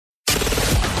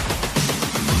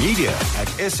Media at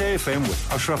SAFM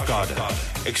with Ashraf Garda.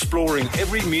 Exploring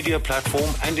every media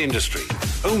platform and industry.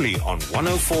 Only on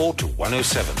 104 to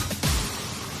 107.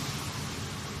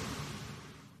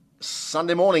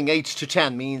 Sunday morning, 8 to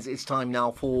 10 means it's time now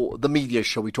for the media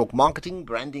show. We talk marketing,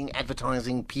 branding,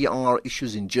 advertising, PR,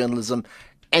 issues in journalism,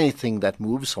 anything that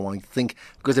moves. So I think,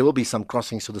 because there will be some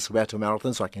crossings to the Soweto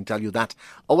Marathon, so I can tell you that.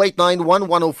 0891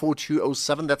 104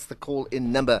 207, that's the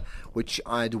call-in number, which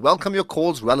I'd welcome your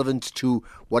calls relevant to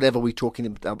whatever we're talking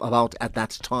about at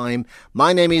that time.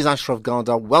 My name is Ashraf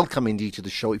Garda. Welcome indeed to the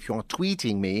show. If you are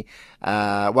tweeting me,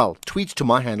 tweet to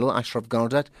my handle, Ashraf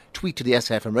Garda, tweet to the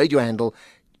SAFM radio handle,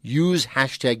 use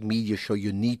hashtag media show.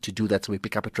 You need to do that so we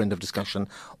pick up a trend of discussion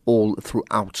all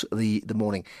throughout the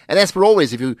morning. And as per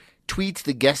always, if you tweet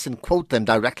the guests and quote them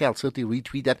directly, I'll certainly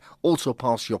retweet that. Also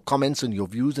pass your comments and your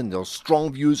views and your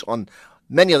strong views on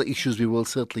many other issues we will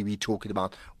certainly be talking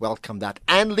about. Welcome that.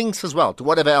 And links as well to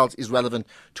whatever else is relevant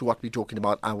to what we're talking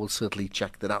about. I will certainly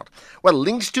check that out. Well,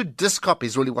 links to Discop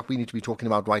is really what we need to be talking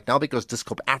about right now, because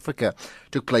Discop Africa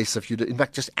took place in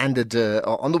fact, just ended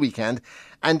on the weekend.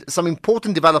 And some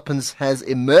important developments has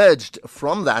emerged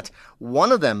from that.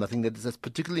 One of them, I think that's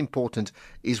particularly important,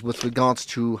 is with regards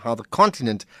to how the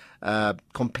continent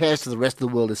compares to the rest of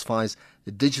the world as far as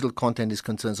the digital content is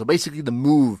concerned. So basically the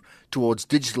move towards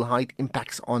digital height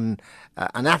impacts on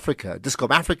Africa. Discop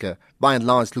Africa, by and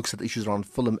large, looks at issues around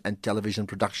film and television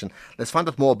production. Let's find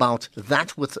out more about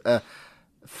that with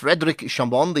Fredric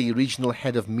Chambon, the regional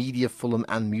head of media, film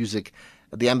and music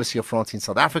at the Embassy of France in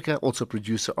South Africa, also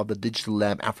producer of the Digital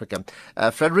Lab Africa.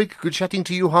 Fredric, good chatting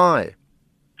to you. Hi.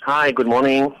 Hi, good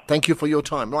morning. Thank you for your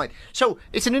time. Right. So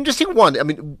it's an interesting one. I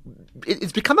mean,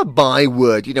 it's become a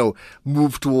byword,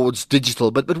 move towards digital.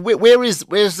 But where's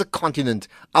the continent,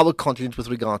 our continent, with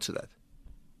regard to that?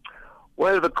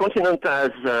 Well, the continent, as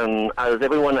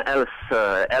everyone else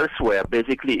elsewhere,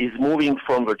 basically is moving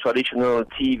from the traditional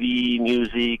TV,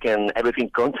 music, and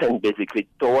everything content, basically,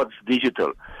 towards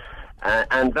digital.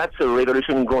 And that's a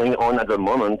revolution going on at the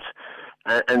moment.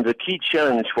 And the key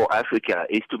challenge for Africa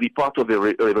is to be part of the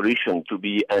revolution, to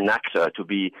be an actor, to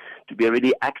be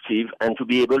really active, and to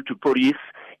be able to produce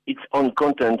its own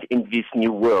content in this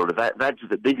new world. That's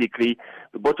basically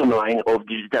the bottom line of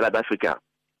Digital Lab Africa.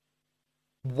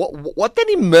 What then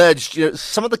emerged?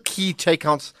 Some of the key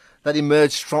takeouts that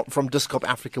emerged from Discop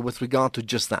Africa with regard to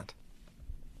just that.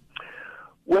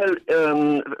 Well,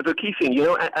 the key thing,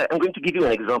 I'm going to give you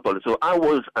an example. So I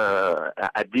was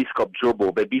at Discop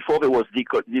Jobo, but before there was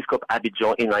Discop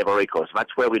Abidjan in Ivory Coast. That's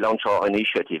where we launched our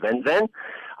initiative. And then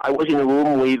I was in a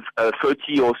room with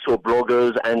 30 or so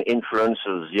bloggers and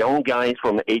influencers, young guys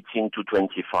from 18 to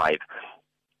 25,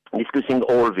 discussing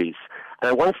all this.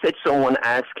 And I once said someone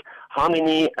asked, how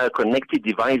many connected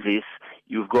devices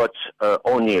you've got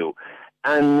on you?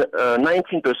 And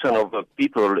 19% of the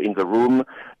people in the room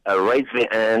raised their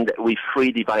hand with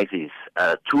 3 devices,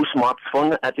 2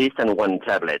 smartphones at least and 1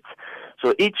 tablet.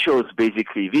 So it shows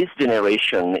basically this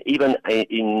generation, even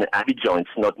in Abidjan, it's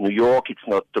not New York, it's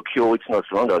not Tokyo, it's not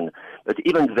London, but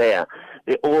even there,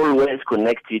 they're always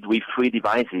connected with 3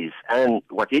 devices. And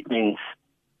what it means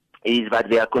is that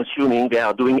they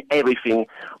are doing everything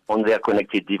on their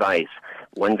connected device.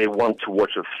 When they want to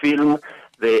watch a film,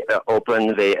 they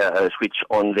switch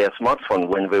on their smartphone.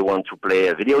 When they want to play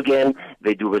a video game,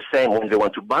 they do the same. When they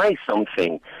want to buy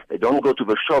something, they don't go to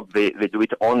the shop, they do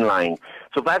it online.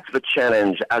 So that's the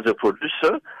challenge as a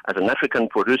producer, as an African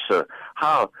producer.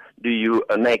 How do you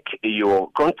make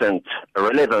your content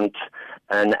relevant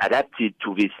and adapted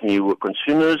to these new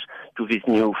consumers, to these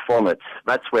new formats?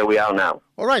 That's where we are now.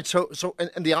 All right. So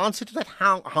and the answer to that,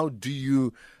 how do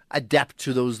you adapt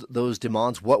to those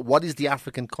demands? What is the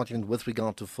African continent with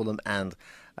regard to film and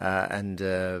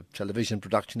television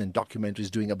production and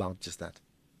documentaries doing about just that?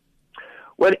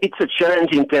 Well, it's a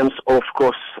challenge in terms, of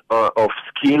course, of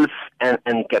skills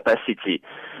and capacity,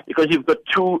 because you've got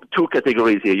two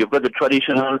categories here. You've got the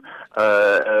traditional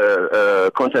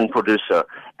content producer,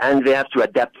 and they have to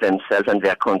adapt themselves and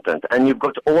their content. And you've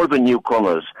got all the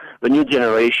newcomers, the new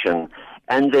generation,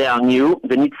 and they are new.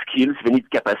 They need skills. They need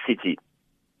capacity.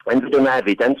 And we don't have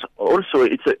it. And also,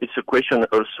 it's a question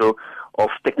also of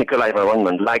technical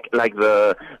environment, like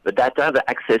the data, the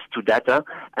access to data,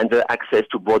 and the access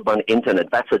to broadband internet.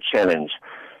 That's a challenge.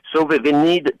 So they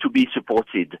need to be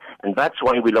supported, and that's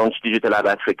why we launched Digital Lab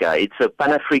Africa. It's a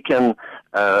Pan-African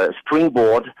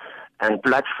springboard and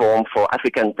platform for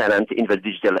African talent in the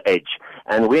digital age.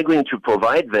 And we're going to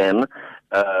provide them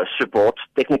support,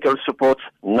 technical support,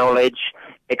 knowledge,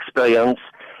 experience,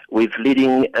 with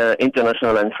leading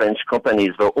international and French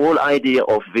companies. The whole idea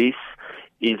of this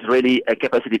is really a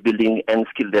capacity building and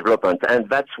skill development, and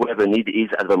that's where the need is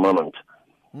at the moment.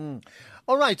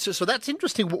 All right, so that's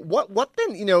interesting. What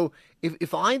then,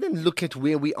 if I then look at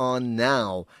where we are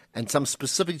now and some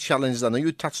specific challenges, I know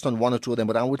you touched on one or two of them,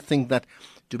 but I would think that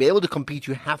to be able to compete,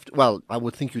 I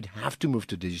would think you'd have to move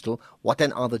to digital. What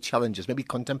then are the challenges? Maybe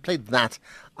contemplate that,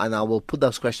 and I will put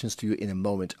those questions to you in a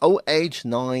moment.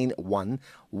 0891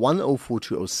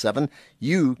 104207.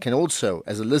 You can also,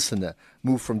 as a listener,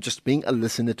 move from just being a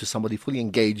listener to somebody fully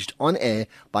engaged on air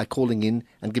by calling in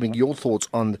and giving your thoughts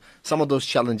on some of those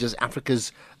challenges,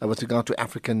 Africa's, with regard to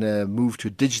African move to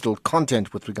digital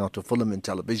content, with regard to film and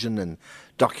television and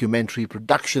documentary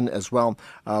production as well.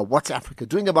 What's Africa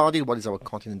doing about it? What is our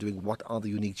continent doing? What are the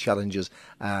unique challenges?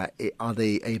 Are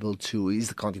they able to, is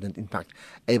the continent, in fact,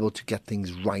 able to get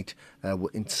things right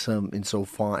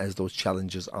insofar as those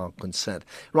challenges are concerned?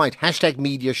 Right, hashtag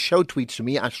media show, tweet to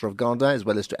me, Ashraf Garda, as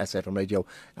well as to SFM Radio,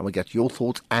 and we'll get your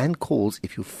thoughts and calls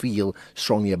if you feel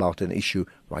strongly about an issue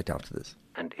right after this.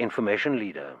 And information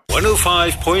leader.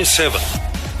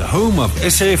 105.7, the home of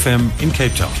SAFM in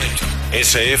Cape Town.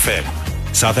 SAFM,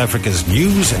 South Africa's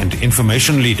news and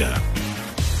information leader.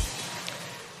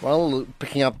 Well,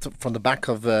 picking up from the back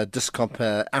of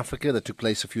Discop Africa that took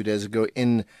place a few days ago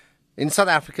in South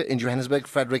Africa, in Johannesburg,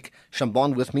 Fredric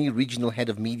Chambon with me, Regional Head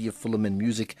of Media, Film and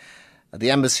Music at the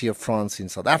Embassy of France in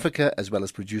South Africa, as well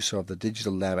as producer of the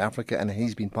Digital Lab Africa, and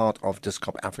he's been part of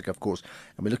Discop Africa, of course.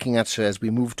 And we're looking at, as we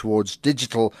move towards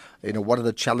digital, what are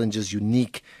the challenges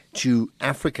unique to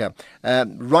Africa?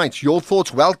 Right, your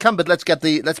thoughts, welcome, but let's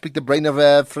pick the brain of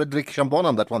Fredric Chambon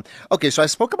on that one. Okay, so I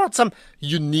spoke about some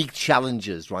unique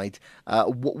challenges, right?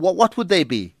 What would they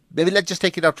be? Maybe let's just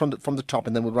take it out from the top,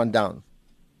 and then we'll run down.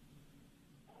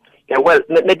 Yeah, well,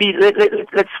 maybe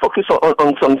let's focus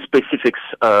on some specifics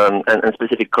and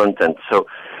specific content. So,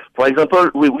 for example,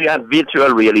 we have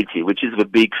virtual reality, which is the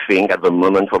big thing at the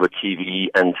moment for the TV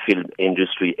and film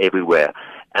industry everywhere.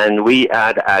 And we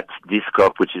had at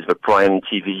Discop, which is the prime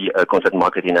TV content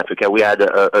market in Africa, we had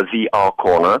a VR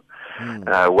corner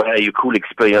where you could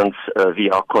experience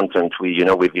VR content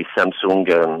with the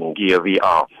Samsung Gear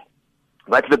VR.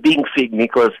 That's the big thing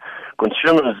because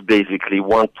consumers basically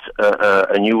want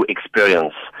a new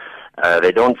experience.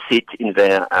 They don't sit in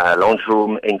their lounge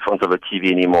room in front of a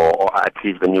TV anymore, or at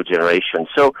least the new generation.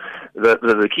 So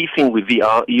the key thing with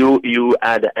VR, you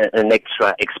add an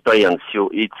extra experience.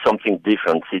 It's something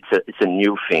different. It's a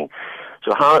new thing.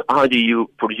 So how do you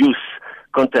produce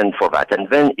content for that? And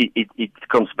then it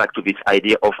comes back to this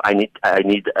idea of I need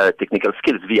technical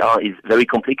skills. VR is very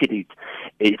complicated.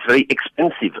 It's very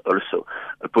expensive also.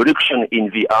 A production in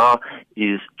VR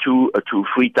is 2 to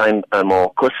 3 times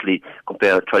more costly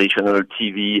compared to traditional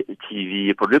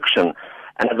TV production.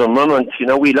 And at the moment,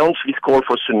 we launched this call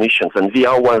for submissions, and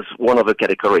VR was one of the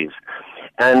categories.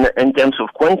 And in terms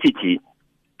of quantity,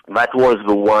 that was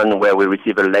the one where we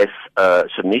received less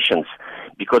submissions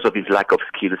because of his lack of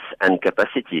skills and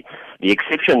capacity. The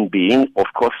exception being, of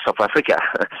course, South Africa,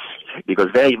 because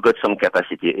there you've got some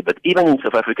capacity. But even in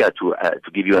South Africa, to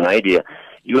give you an idea,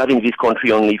 you have in this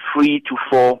country only 3 to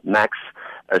 4 max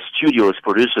studios,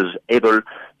 producers able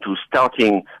to start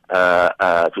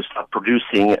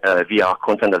producing VR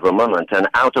content at the moment. And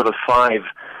out of the 5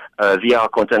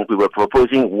 VR content we were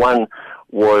proposing, one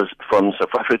was from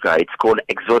South Africa. It's called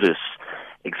Exodus.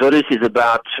 Exodus is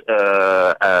about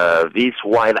these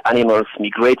wild animals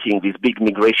migrating, this big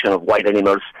migration of wild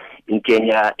animals in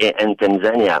Kenya and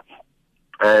Tanzania.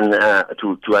 And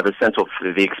to have a sense of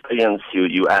the experience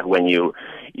you have when you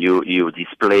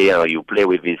display or you play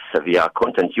with this VR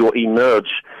content, you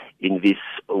emerge in these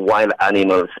wild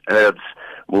animals, herds,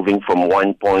 moving from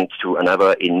one point to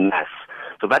another in mass.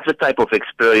 So that's the type of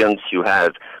experience you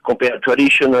have compared to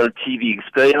traditional TV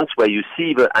experience where you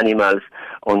see the animals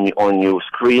on your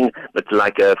screen, but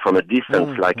like from a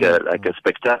distance, like a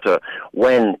spectator.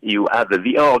 When you have the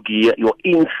VR gear, you're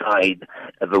inside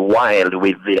the wild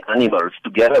with the animals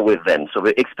together with them. So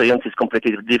the experience is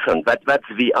completely different. That's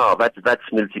VR. That's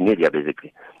multimedia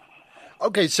basically.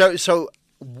 Okay, so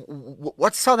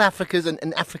what's South Africa's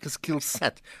and Africa's skill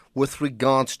set with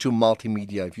regards to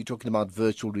multimedia? If you're talking about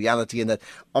virtual reality, and that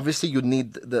obviously you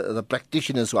need the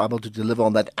practitioners who are able to deliver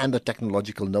on that and the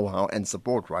technological know-how and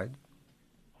support, right?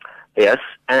 Yes,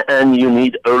 and you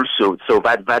need also, so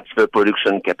that's the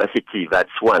production capacity,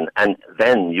 that's one. And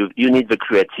then you need the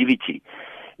creativity,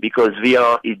 because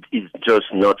VR is just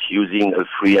not using a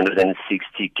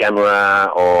 360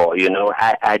 camera or,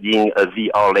 adding a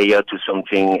VR layer to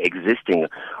something existing.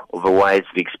 Otherwise,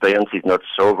 the experience is not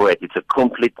so great. It's a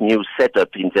complete new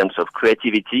setup in terms of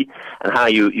creativity and how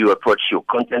you approach your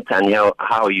content and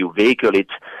how you vehicle it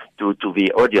to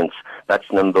the audience. That's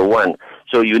number one.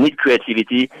 So you need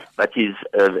creativity that is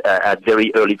at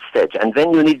very early stage. And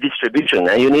then you need distribution,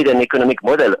 and you need an economic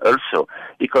model also,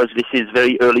 because this is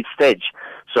very early stage.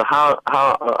 So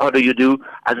how do you do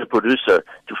as a producer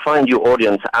to find your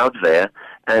audience out there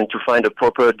and to find a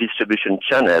proper distribution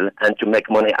channel and to make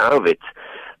money out of it?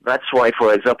 That's why,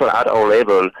 for example, at our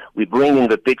label, we bring in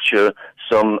the picture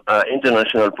some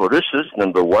international producers,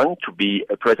 number one, to be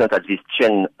present at this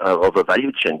chain of a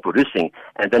value chain producing,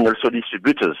 and then also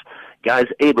distributors, guys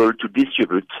able to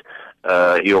distribute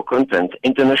your content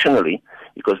internationally,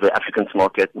 because the African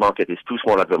market is too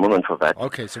small at the moment for that.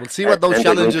 Okay, so we'll see what those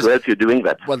challenges... to help you doing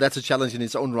that. Well, that's a challenge in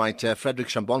its own right. Fredric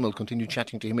Chambon, will continue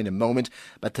chatting to him in a moment.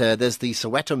 But there's the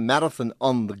Soweto Marathon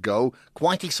on the go.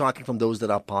 Quite exciting from those that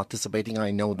are participating.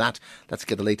 I know that. Let's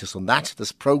get the latest on that.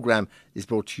 This program is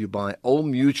brought to you by Old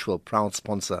Mutual, proud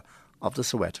sponsor of the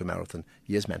Soweto Marathon.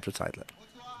 Here's Manfred Seidler.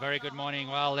 Very good morning.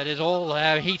 Well, it is all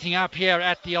heating up here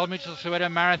at the Old Mutual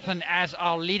Soweto Marathon as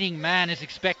our leading man is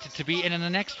expected to be in the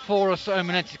next 4 or so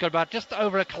minutes. He's got about just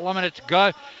over a kilometre to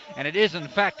go, and it is in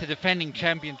fact the defending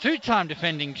champion, two-time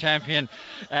defending champion,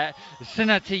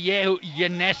 Sinatiyehu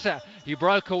Yanesa. He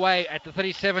broke away at the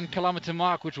 37-kilometre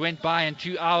mark, which went by in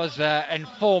 2 hours and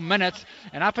 4 minutes,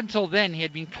 and up until then he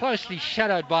had been closely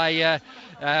shadowed by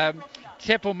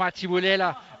Tsepo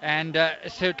Matibulela and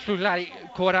Setlulari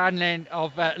Koranlen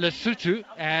of Lesotho,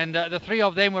 and the three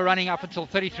of them were running up until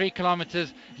 33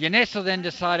 kilometers. Yanesa then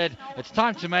decided it's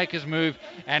time to make his move,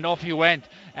 and off he went.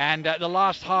 And the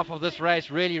last half of this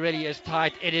race really is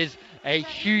tight. It is a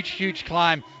huge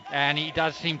climb, and he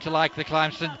does seem to like the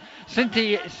climb.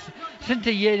 Sintiyehu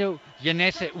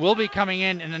Yanesa will be coming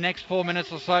in the next 4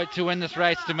 minutes or so to win this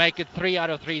race, to make it 3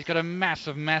 out of 3. He's got a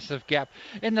massive gap.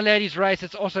 In the ladies' race,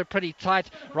 it's also pretty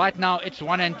tight. Right now, it's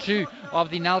 1 and 2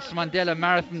 of the Nelson Mandela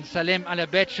Marathon. Salem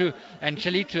Alabechu and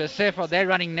Chalitu Asefa, they're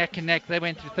running neck and neck. They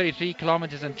went through 33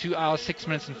 kilometers in 2 hours, 6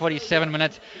 minutes and 47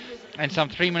 minutes. And some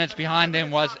 3 minutes behind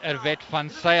them was Ervet van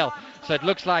Sail. So it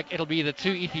looks like it'll be the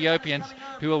two Ethiopians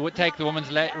who will take the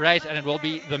women's race, and it will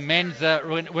be the men's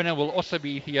winner will also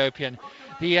be Ethiopian.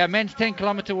 The men's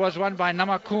 10-kilometer was won by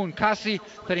Namakun Kasi,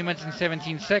 30 minutes and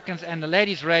 17 seconds, and the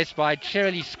ladies' race by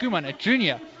Cheryl Skuman, a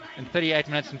junior, in 38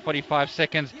 minutes and 45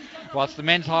 seconds, whilst the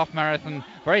men's half marathon,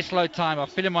 very slow time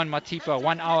of Philemon Matipa,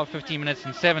 1 hour, 15 minutes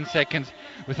and 7 seconds,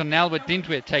 with Albert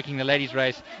Dintwe taking the ladies'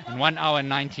 race in 1 hour,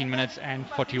 19 minutes and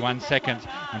 41 seconds.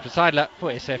 And Seidler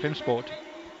for SFM Sport.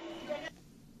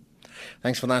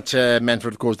 Thanks for that,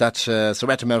 Manfred. Of course, that's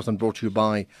Soweto Marathon brought to you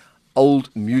by Old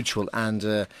Mutual,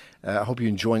 and I hope you're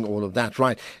enjoying all of that.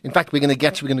 Right. In fact, we're going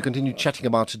to continue chatting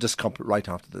about Discomp right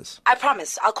after this. I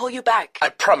promise I'll call you back. I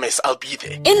promise I'll be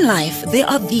there. In life, there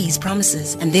are these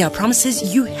promises, and they are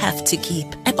promises you have to keep.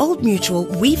 At Old Mutual,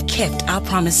 we've kept our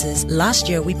promises. Last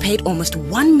year, we paid almost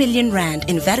 1 million rand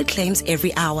in valid claims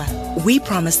every hour. We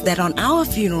promised that on our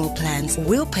funeral plans,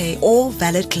 we'll pay all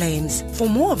valid claims. For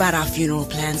more about our funeral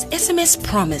plans, SMS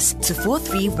PROMISE to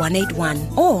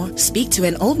 43181 or speak to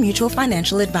an Old Mutual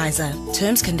financial advisor.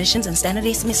 Terms, conditions and standard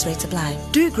SMS rates apply.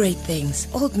 Do great things.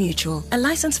 Old Mutual, a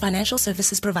licensed financial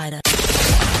services provider.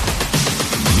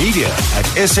 Media at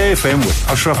SAFM with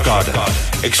Ashraf Garda.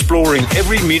 Exploring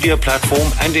every media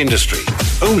platform and industry.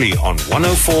 Only on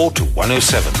 104 to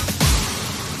 107.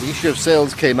 The issue of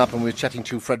sales came up, and we were chatting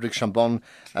to Fredric Chambon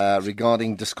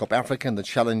regarding Discop Africa and the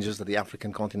challenges that the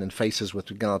African continent faces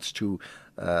with regards to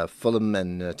film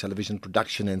and television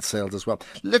production and sales as well.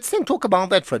 Let's then talk about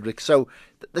that, Fredric. So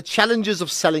the challenges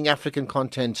of selling African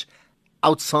content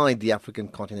outside the African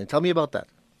continent. Tell me about that.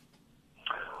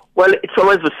 Well, it's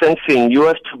always the same thing. You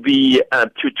have to be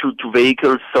to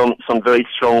vehicle some very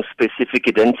strong specific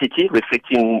identity,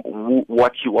 reflecting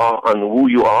what you are and who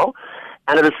you are.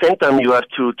 And at the same time, you have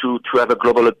to have a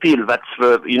global appeal. That's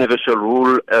the universal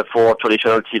rule for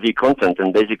traditional TV content.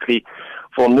 And basically,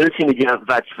 for multimedia,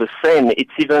 that's the same.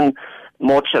 It's even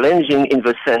more challenging in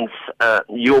the sense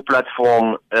your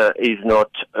platform is not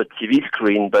a TV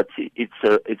screen, but it's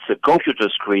a computer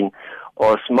screen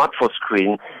or a smartphone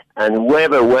screen, and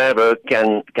wherever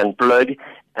can plug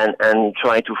and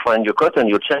try to find your content.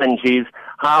 Your challenge is,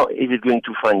 how is it going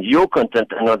to find your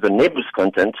content and not the neighbor's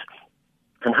content?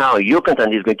 And how your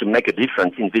content is going to make a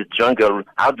difference in this jungle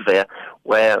out there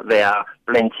where there are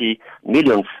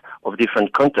millions of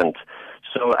different content.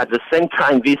 So at the same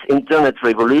time, this internet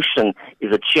revolution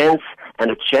is a chance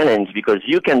and a challenge, because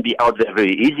you can be out there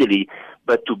very easily,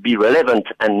 but to be relevant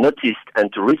and noticed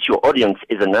and to reach your audience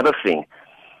is another thing.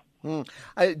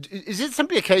 Is it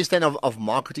simply a case then of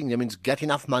marketing? I mean, get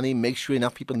enough money, make sure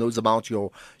enough people knows about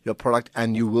your product,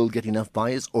 and you will get enough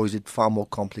buyers, or is it far more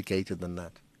complicated than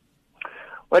that?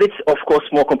 Well, it's of course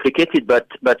more complicated, but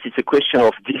it's a question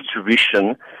of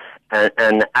distribution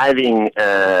and having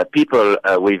people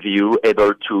with you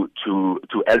able to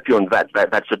help you on that.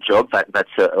 That's a job.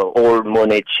 That's a all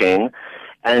money chain,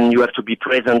 and you have to be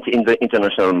present in the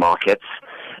international markets.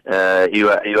 You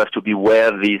have to be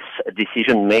where these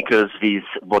decision makers, these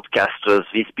broadcasters,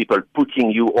 these people putting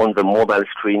you on the mobile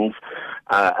screens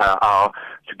are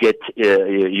to get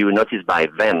you noticed by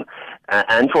them.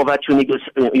 And for that, you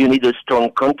need a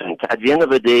strong content. At the end of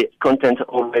the day, content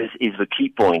always is the key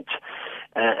point.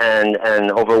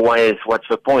 And otherwise, what's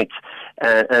the point?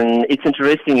 And it's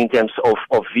interesting in terms of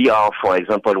VR, for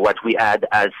example, what we had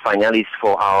as finalists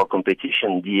for our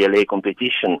competition, the LA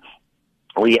competition.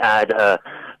 We had a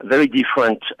very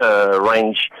different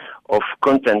range of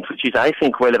content, which is, I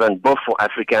think, relevant both for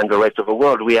Africa and the rest of the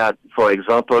world. We had, for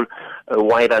example, a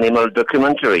wild animal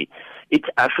documentary. It's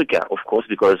Africa, of course,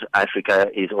 because Africa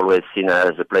is always seen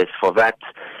as a place for that.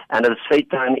 And at the same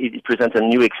time, it presents a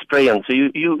new experience. So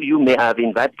you may have,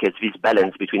 in that case, this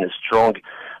balance between a strong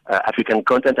African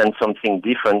content and something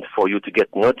different for you to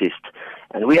get noticed.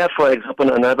 And we have, for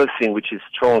example, another thing which is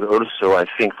strong also, I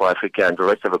think, for Africa and the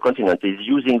rest of the continent is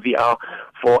using VR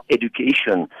for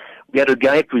education. We had a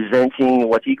guy presenting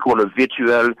what he called a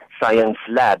virtual science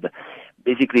lab.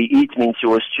 Basically, it means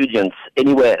you're students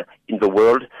anywhere in the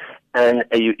world, and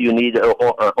you need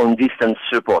on-distance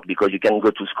support because you can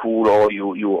go to school or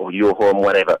your home,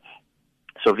 whatever.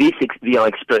 So this VR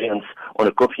experience on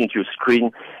a computer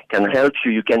screen can help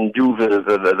you. You can do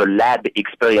the lab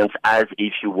experience as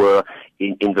if you were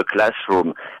in the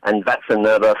classroom. And that's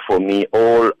another, for me,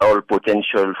 all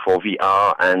potential for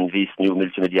VR and this new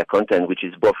multimedia content, which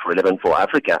is both relevant for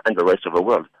Africa and the rest of the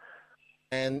world.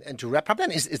 And to wrap up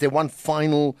then, is there one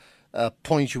final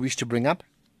point you wish to bring up?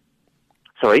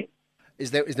 Sorry?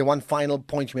 Is there one final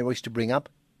point you may wish to bring up?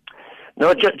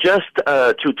 No, just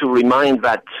to remind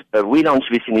that we launched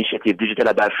this initiative, Digital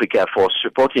Lab Africa, for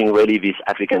supporting really this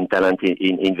African talent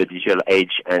in the digital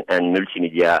age and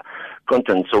multimedia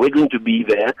content. So we're going to be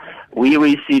there. We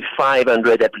received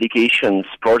 500 applications,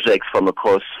 projects from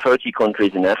across 30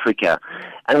 countries in Africa,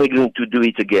 and we're going to do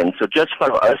it again. So just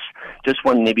follow us. Just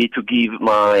want maybe to give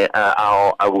my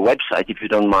our website, if you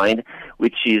don't mind,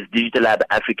 which is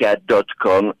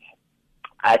digitallabafrica.com.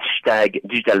 #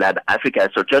 Digital Lab Africa.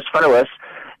 So just follow us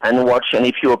and watch. And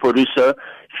if you're a producer,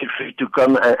 feel free to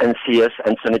come and see us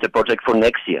and submit a project for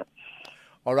next year.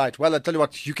 All right. Well, I'll tell you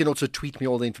what, you can also tweet me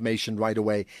all the information right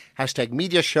away. #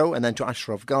 Media Show, and then to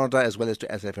Ashraf Garda as well as to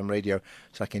SFM Radio,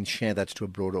 so I can share that to a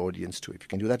broader audience too. If you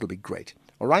can do that, it'll be great.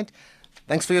 All right.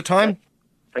 Thanks for your time.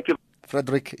 Thank you.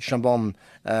 Fredric Chambon,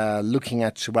 looking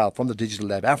at, from the Digital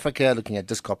Lab Africa, looking at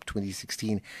DISCOP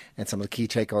 2016 and some of the key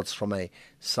takeouts from a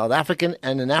South African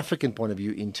and an African point of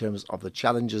view in terms of the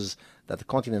challenges that the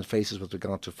continent faces with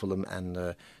regard to film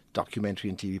and documentary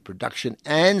and TV production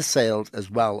and sales as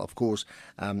well, of course,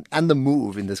 and the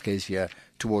move, in this case here,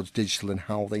 towards digital and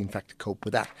how they in fact cope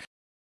with that.